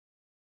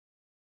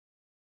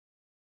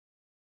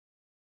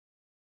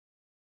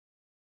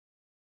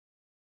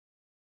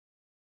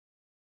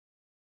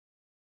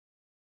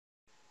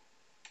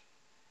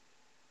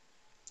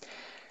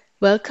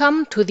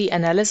Welcome to the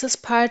analysis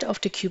part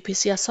of the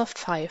qPCRsoft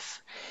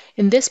 5.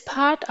 In this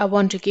part, I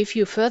want to give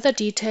you further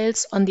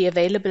details on the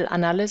available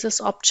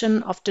analysis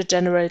option of the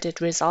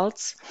generated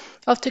results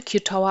of the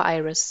qTOWER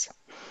iris.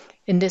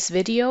 In this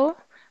video,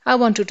 I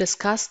want to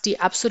discuss the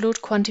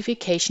absolute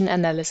quantification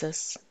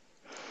analysis.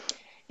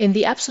 In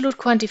the absolute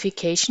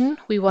quantification,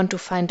 we want to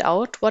find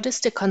out what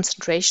is the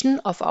concentration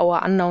of our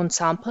unknown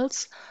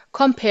samples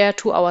compared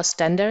to our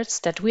standards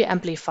that we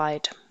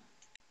amplified.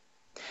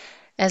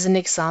 As an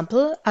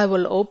example, I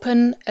will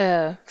open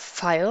a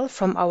file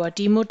from our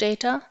demo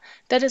data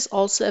that is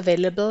also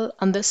available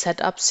on the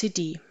setup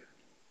CD.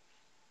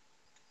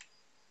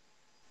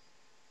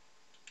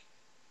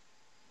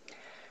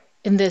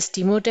 In this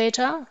demo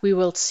data, we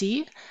will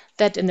see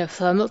that in a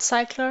thermal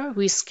cycler,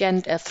 we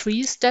scanned a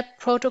 3-step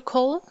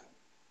protocol,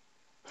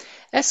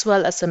 as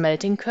well as a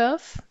melting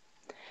curve,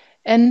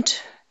 and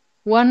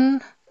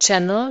one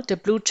channel, the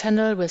blue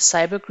channel with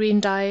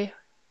cybergreen dye,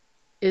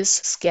 is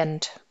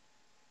scanned.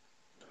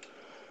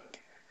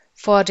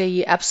 For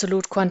the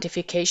absolute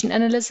quantification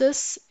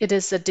analysis, it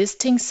is a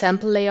distinct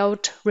sample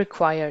layout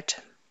required.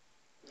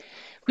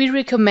 We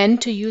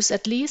recommend to use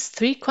at least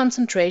 3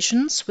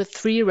 concentrations with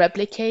 3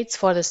 replicates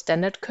for the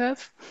standard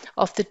curve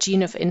of the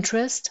gene of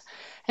interest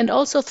and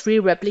also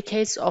 3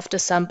 replicates of the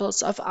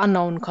samples of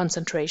unknown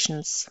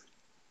concentrations.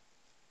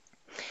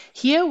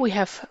 Here we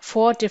have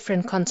 4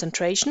 different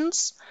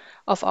concentrations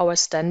of our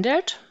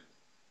standard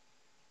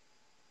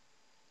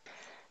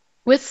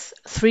with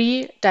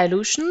 3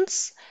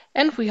 dilutions,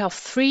 and we have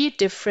 3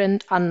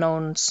 different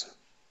unknowns.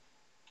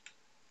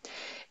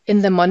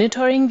 In the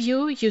monitoring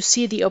view, you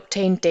see the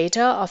obtained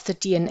data of the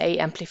DNA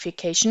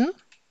amplification,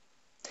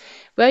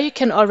 where you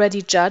can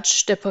already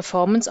judge the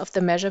performance of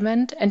the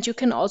measurement, and you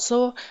can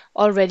also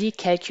already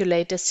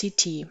calculate the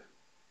CT.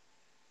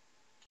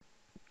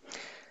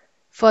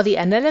 For the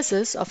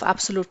analysis of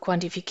absolute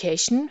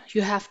quantification,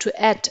 you have to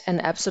add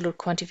an absolute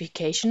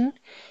quantification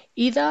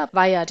either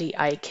via the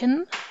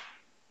icon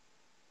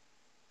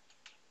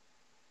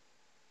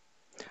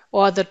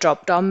or the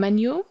drop-down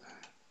menu,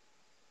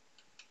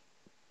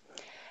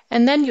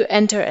 and then you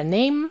enter a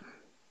name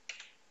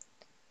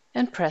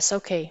and press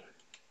OK.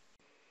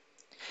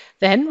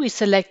 Then we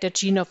select a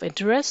gene of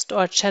interest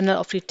or channel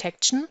of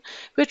detection,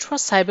 which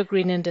was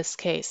cybergreen in this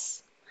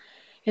case.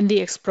 In the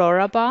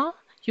Explorer bar,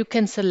 you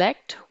can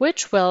select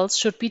which wells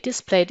should be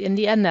displayed in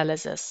the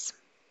analysis.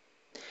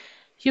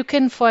 You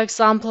can, for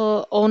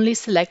example, only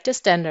select the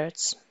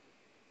standards.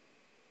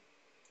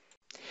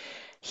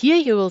 Here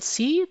you will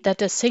see that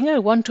the single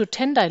 1 to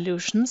 10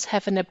 dilutions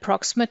have an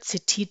approximate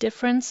CT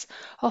difference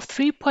of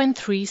 3.3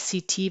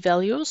 CT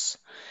values,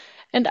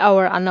 and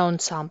our unknown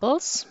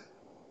samples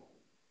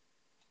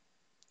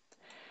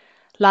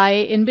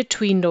lie in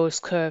between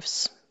those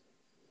curves.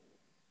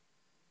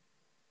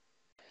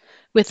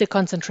 With the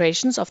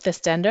concentrations of the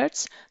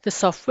standards, the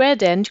software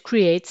then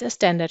creates a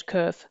standard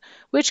curve,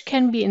 which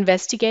can be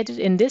investigated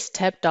in this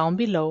tab down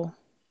below.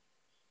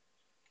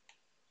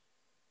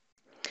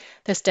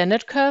 The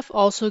standard curve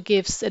also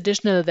gives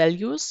additional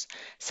values,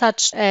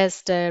 such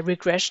as the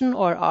regression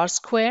or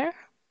R-square,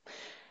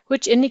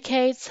 which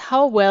indicates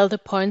how well the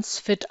points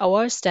fit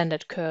our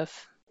standard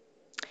curve.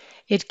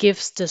 It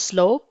gives the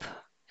slope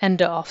and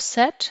the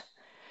offset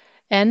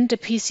and the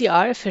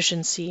PCR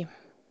efficiency.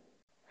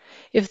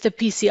 If the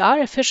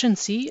PCR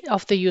efficiency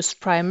of the used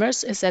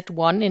primers is at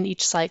 1 in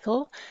each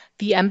cycle,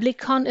 the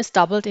amplicon is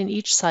doubled in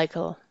each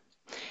cycle.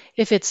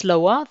 If it's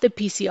lower, the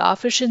PCR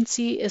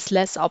efficiency is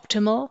less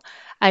optimal.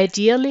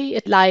 Ideally,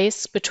 it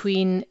lies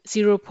between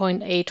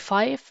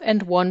 0.85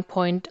 and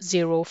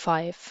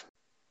 1.05.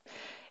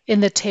 In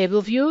the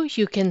table view,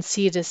 you can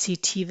see the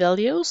CT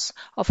values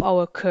of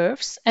our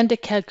curves and the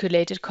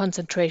calculated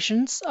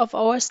concentrations of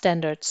our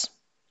standards.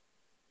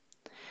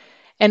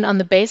 And on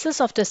the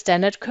basis of the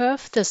standard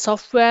curve, the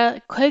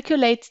software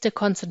calculates the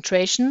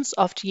concentrations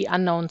of the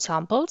unknown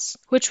samples,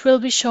 which will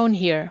be shown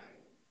here.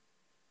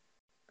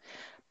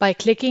 By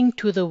clicking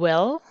to the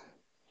well,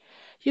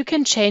 you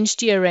can change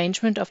the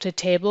arrangement of the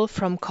table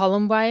from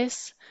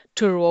column-wise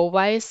to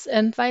row-wise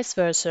and vice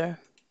versa.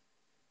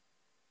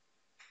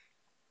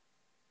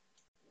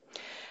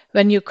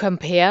 When you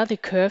compare the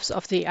curves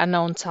of the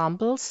unknown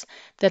samples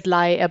that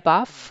lie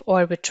above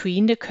or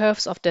between the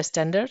curves of the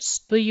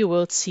standards, you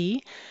will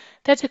see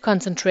that the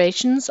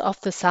concentrations of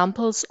the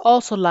samples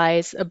also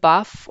lies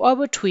above or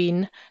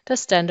between the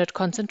standard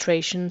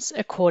concentrations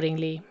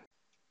accordingly.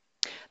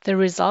 The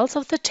results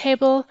of the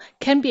table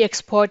can be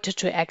exported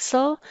to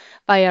Excel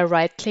via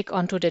right-click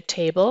onto the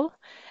table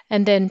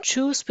and then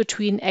choose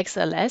between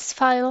XLS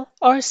file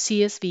or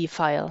CSV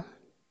file.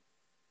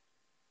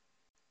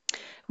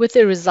 With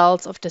the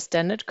results of the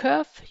standard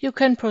curve, you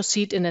can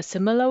proceed in a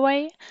similar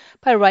way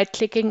by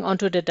right-clicking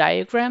onto the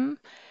diagram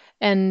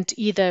and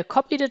either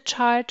copy the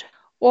chart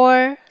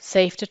or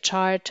save the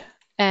chart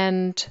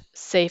and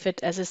save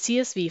it as a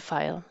CSV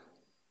file.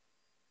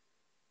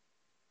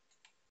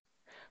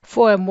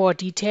 For a more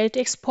detailed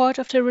export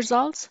of the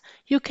results,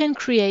 you can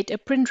create a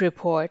print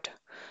report.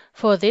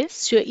 For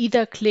this, you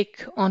either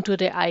click onto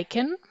the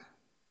icon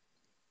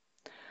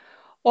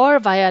or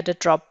via the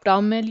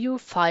drop-down menu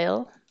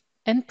File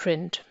and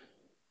Print.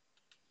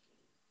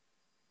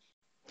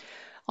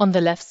 On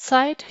the left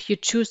side, you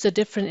choose the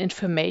different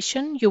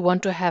information you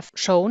want to have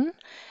shown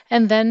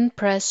and then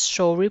press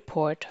Show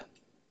Report.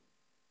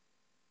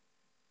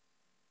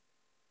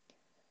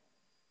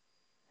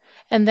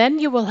 And then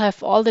you will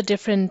have all the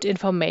different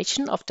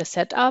information of the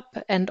setup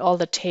and all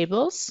the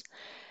tables.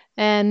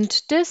 And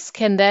this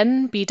can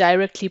then be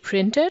directly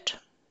printed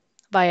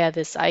via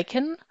this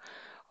icon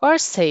or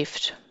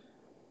saved.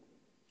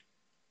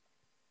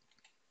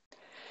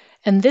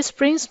 And this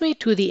brings me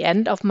to the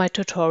end of my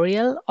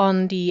tutorial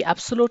on the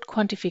absolute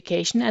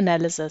quantification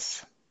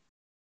analysis.